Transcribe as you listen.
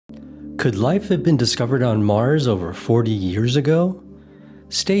Could life have been discovered on Mars over 40 years ago?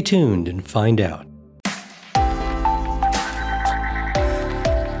 Stay tuned and find out.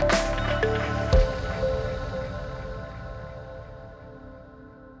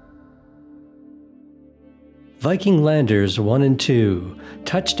 Viking landers 1 and 2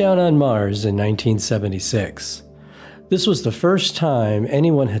 touched down on Mars in 1976. This was the first time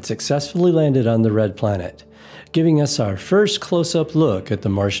anyone had successfully landed on the Red Planet, giving us our first close-up look at the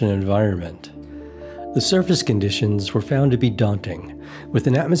Martian environment. The surface conditions were found to be daunting, with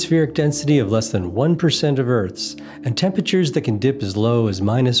an atmospheric density of less than 1% of Earth's and temperatures that can dip as low as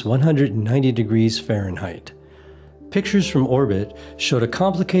minus 190 degrees Fahrenheit. Pictures from orbit showed a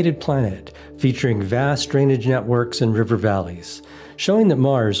complicated planet featuring vast drainage networks and river valleys, showing that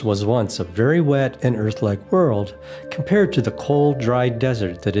Mars was once a very wet and Earth-like world compared to the cold, dry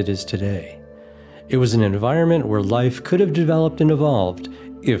desert that it is today. It was an environment where life could have developed and evolved,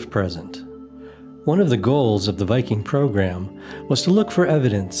 if present. One of the goals of the Viking program was to look for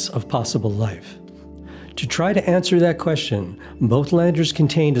evidence of possible life. To try to answer that question, both landers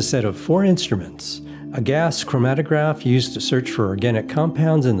contained a set of 4 instruments: a gas chromatograph used to search for organic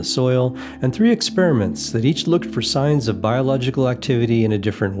compounds in the soil, and 3 experiments that each looked for signs of biological activity in a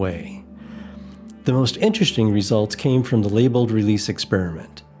different way. The most interesting results came from the labeled release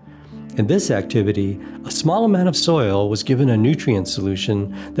experiment. In this activity, a small amount of soil was given a nutrient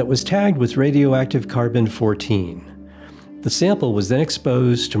solution that was tagged with radioactive carbon-14. The sample was then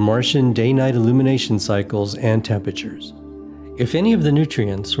exposed to Martian day-night illumination cycles and temperatures. If any of the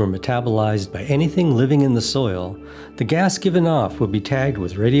nutrients were metabolized by anything living in the soil, the gas given off would be tagged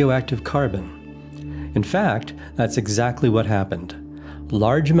with radioactive carbon. In fact, that's exactly what happened.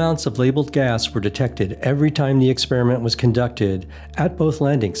 Large amounts of labeled gas were detected every time the experiment was conducted at both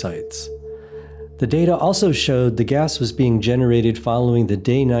landing sites. The data also showed the gas was being generated following the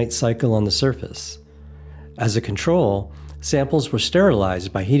day-night cycle on the surface. As a control, samples were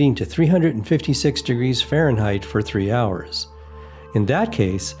sterilized by heating to 356 degrees Fahrenheit for 3 hours. In that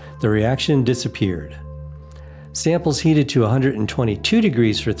case, the reaction disappeared. Samples heated to 122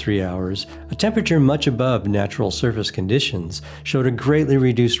 degrees for 3 hours, a temperature much above natural surface conditions, showed a greatly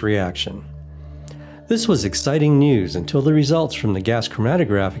reduced reaction. This was exciting news until the results from the gas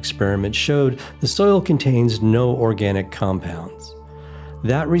chromatograph experiment showed the soil contains no organic compounds.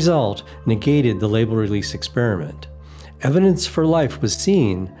 That result negated the label release experiment. Evidence for life was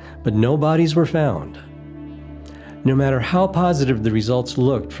seen, but no bodies were found. No matter how positive the results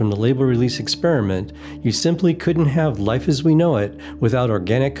looked from the label release experiment, you simply couldn't have life as we know it without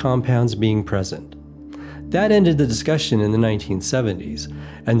organic compounds being present. That ended the discussion in the 1970s,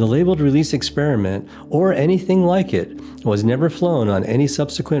 and the labeled release experiment, or anything like it, was never flown on any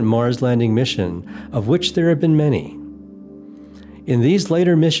subsequent Mars landing mission, of which there have been many. In these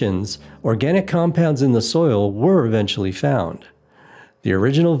later missions, organic compounds in the soil were eventually found. The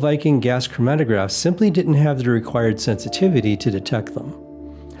original Viking gas chromatograph simply didn't have the required sensitivity to detect them.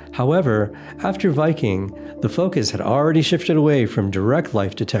 However, after Viking, the focus had already shifted away from direct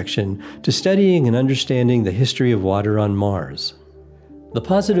life detection to studying and understanding the history of water on Mars. The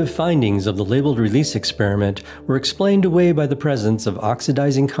positive findings of the labeled release experiment were explained away by the presence of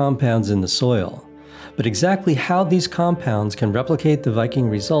oxidizing compounds in the soil. But exactly how these compounds can replicate the Viking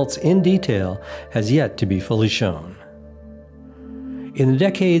results in detail has yet to be fully shown. In the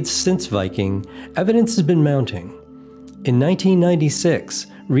decades since Viking, evidence has been mounting. In 1996,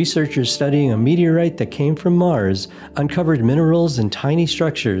 researchers studying a meteorite that came from Mars uncovered minerals and tiny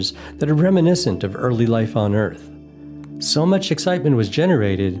structures that are reminiscent of early life on Earth. So much excitement was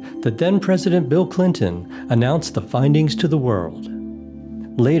generated that then-President Bill Clinton announced the findings to the world.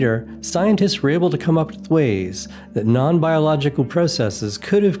 Later, scientists were able to come up with ways that non-biological processes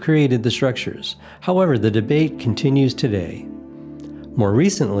could have created the structures. However, the debate continues today. More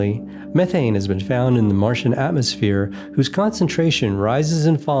recently, methane has been found in the Martian atmosphere, whose concentration rises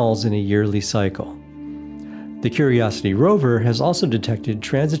and falls in a yearly cycle. The Curiosity rover has also detected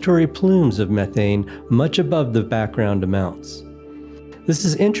transitory plumes of methane much above the background amounts. This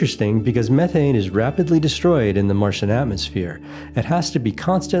is interesting because methane is rapidly destroyed in the Martian atmosphere. It has to be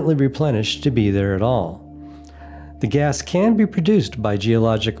constantly replenished to be there at all. The gas can be produced by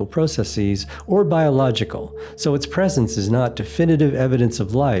geological processes or biological, so its presence is not definitive evidence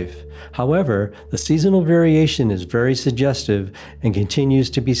of life. However, the seasonal variation is very suggestive and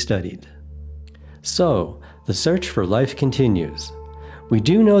continues to be studied. So, the search for life continues. We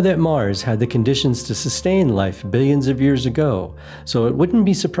do know that Mars had the conditions to sustain life billions of years ago, so it wouldn't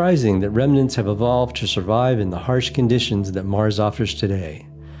be surprising that remnants have evolved to survive in the harsh conditions that Mars offers today.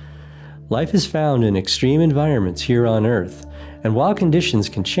 Life is found in extreme environments here on Earth, And while conditions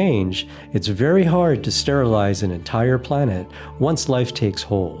can change, it's very hard to sterilize an entire planet once life takes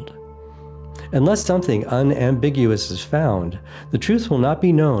hold. Unless something unambiguous is found, the truth will not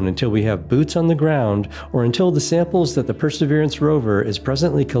be known until we have boots on the ground or until the samples that the Perseverance rover is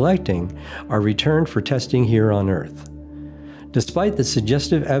presently collecting are returned for testing here on Earth. Despite the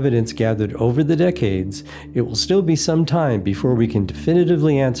suggestive evidence gathered over the decades, it will still be some time before we can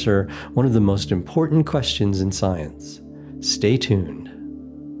definitively answer one of the most important questions in science. Stay tuned.